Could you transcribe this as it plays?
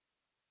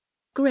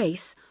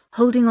Grace,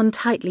 holding on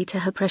tightly to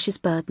her precious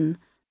burden,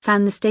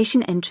 found the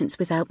station entrance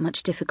without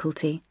much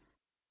difficulty.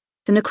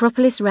 The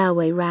Necropolis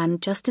Railway ran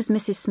just as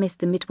Mrs. Smith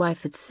the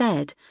midwife had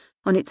said,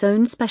 on its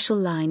own special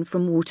line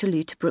from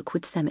Waterloo to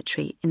Brookwood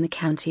Cemetery in the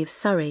county of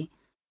Surrey,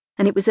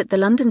 and it was at the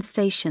London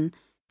station,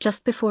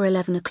 just before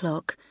 11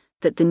 o'clock,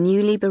 that the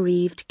newly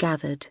bereaved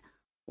gathered,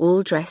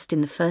 all dressed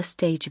in the first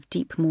stage of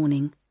deep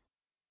mourning.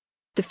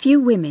 The few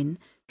women,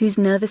 whose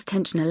nervous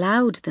tension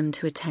allowed them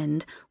to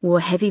attend, wore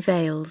heavy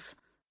veils,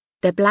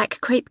 their black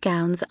crepe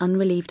gowns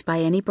unrelieved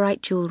by any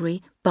bright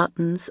jewellery,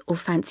 buttons or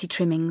fancy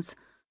trimmings,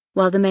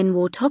 while the men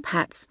wore top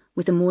hats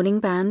with a mourning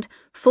band,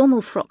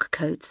 formal frock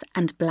coats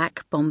and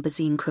black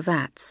bombazine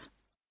cravats.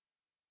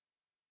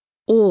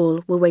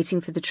 All were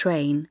waiting for the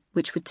train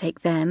which would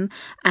take them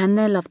and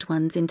their loved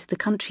ones into the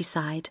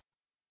countryside,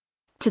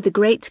 to the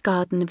great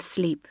garden of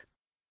sleep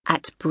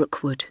at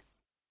Brookwood.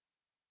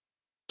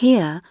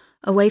 Here,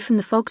 away from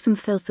the fogsome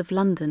filth of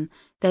London,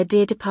 their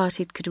dear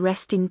departed could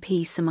rest in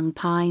peace among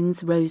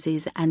pines,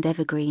 roses and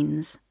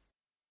evergreens.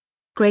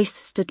 Grace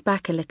stood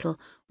back a little,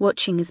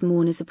 watching as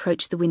mourners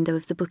approached the window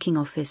of the booking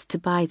office to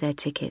buy their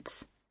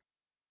tickets.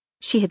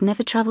 She had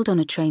never travelled on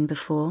a train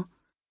before,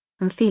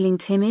 and feeling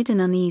timid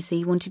and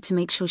uneasy, wanted to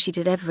make sure she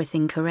did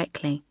everything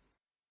correctly.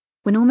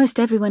 When almost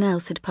everyone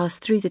else had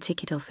passed through the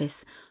ticket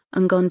office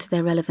and gone to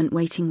their relevant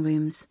waiting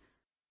rooms,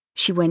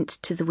 she went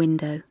to the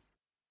window.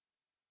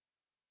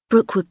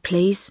 "Brookwood,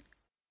 please,"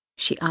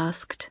 she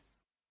asked.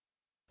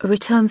 "A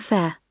return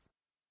fare."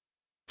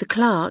 The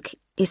clerk,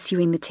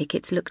 issuing the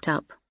tickets, looked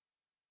up.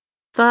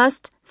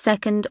 "First,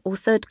 second or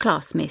third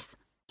class, miss?"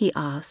 he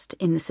asked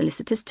in the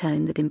solicitous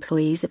tone that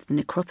employees of the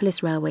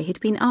Necropolis Railway had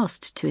been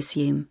asked to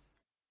assume.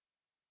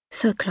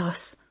 "Third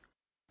class,"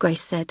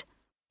 Grace said,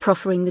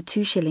 proffering the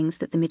 2 shillings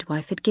that the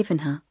midwife had given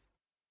her.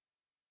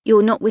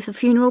 "You're not with a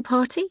funeral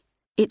party?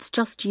 It's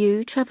just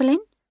you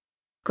travelling?"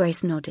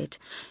 Grace nodded.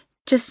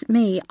 "Just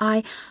me.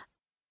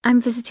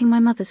 I'm visiting my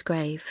mother's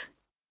grave,"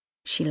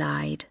 she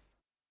lied.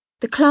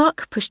 The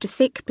clerk pushed a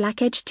thick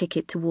black-edged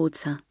ticket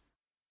towards her.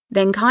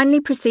 "Then kindly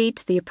proceed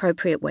to the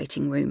appropriate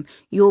waiting room.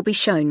 You'll be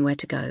shown where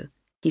to go,"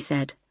 he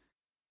said.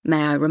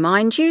 "May I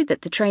remind you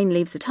that the train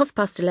leaves at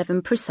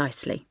 11:30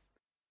 precisely.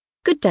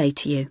 Good day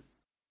to you."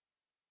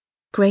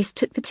 Grace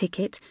took the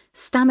ticket,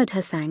 stammered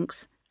her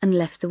thanks, and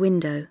left the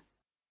window.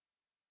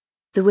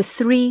 There were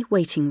 3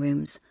 waiting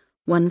rooms,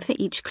 one for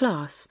each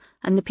class,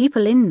 and the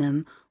people in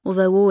them,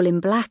 although all in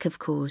black of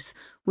course,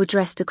 were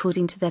dressed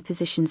according to their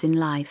positions in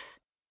life.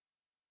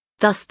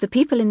 Thus the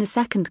people in the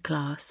second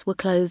class were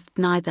clothed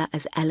neither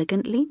as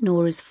elegantly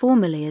nor as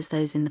formally as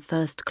those in the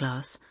first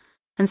class,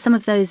 and some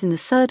of those in the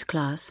third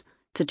class,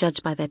 to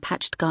judge by their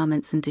patched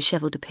garments and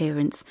dishevelled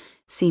appearance,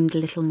 seemed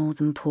little more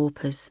than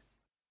paupers.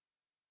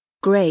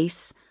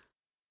 Grace,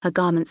 her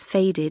garments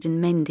faded and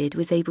mended,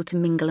 was able to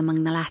mingle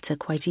among the latter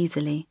quite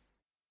easily.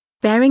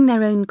 Bearing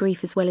their own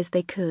grief as well as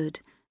they could,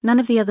 none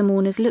of the other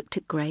mourners looked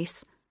at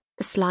Grace,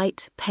 a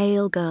slight,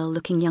 pale girl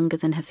looking younger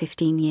than her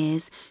 15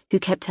 years, who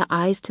kept her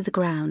eyes to the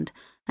ground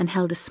and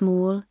held a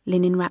small,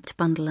 linen-wrapped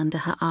bundle under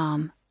her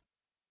arm.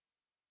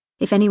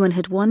 If anyone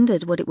had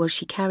wondered what it was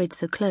she carried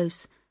so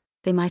close,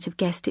 they might have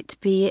guessed it to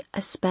be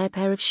a spare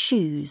pair of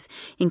shoes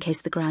in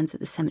case the grounds at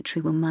the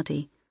cemetery were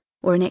muddy,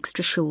 or an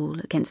extra shawl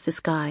against the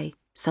sky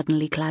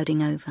suddenly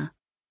clouding over.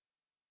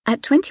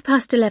 At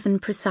 11:20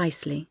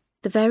 precisely,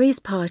 the various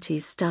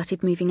parties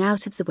started moving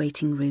out of the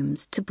waiting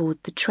rooms to board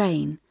the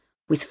train,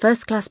 with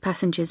first-class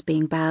passengers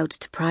being bowed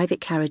to private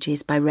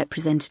carriages by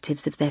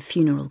representatives of their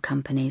funeral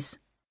companies.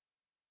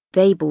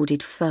 They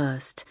boarded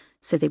first,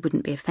 so they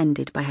wouldn't be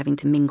offended by having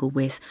to mingle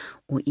with,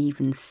 or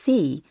even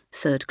see,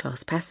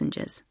 third-class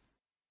passengers.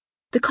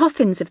 The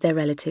coffins of their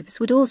relatives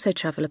would also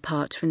travel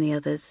apart from the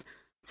others,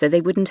 so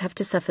they wouldn't have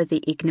to suffer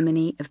the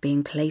ignominy of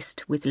being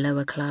placed with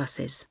lower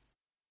classes.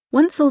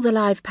 Once all the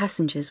live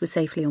passengers were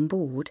safely on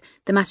board,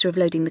 the matter of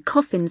loading the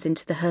coffins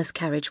into the hearse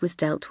carriage was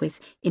dealt with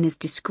in as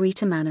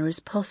discreet a manner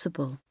as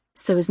possible,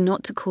 so as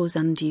not to cause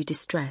undue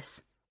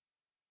distress.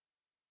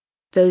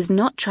 Those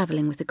not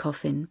travelling with the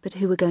coffin, but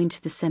who were going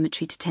to the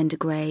cemetery to tend a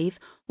grave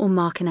or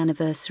mark an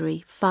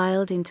anniversary,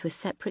 filed into a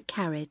separate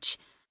carriage,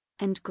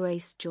 and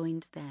Grace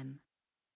joined them.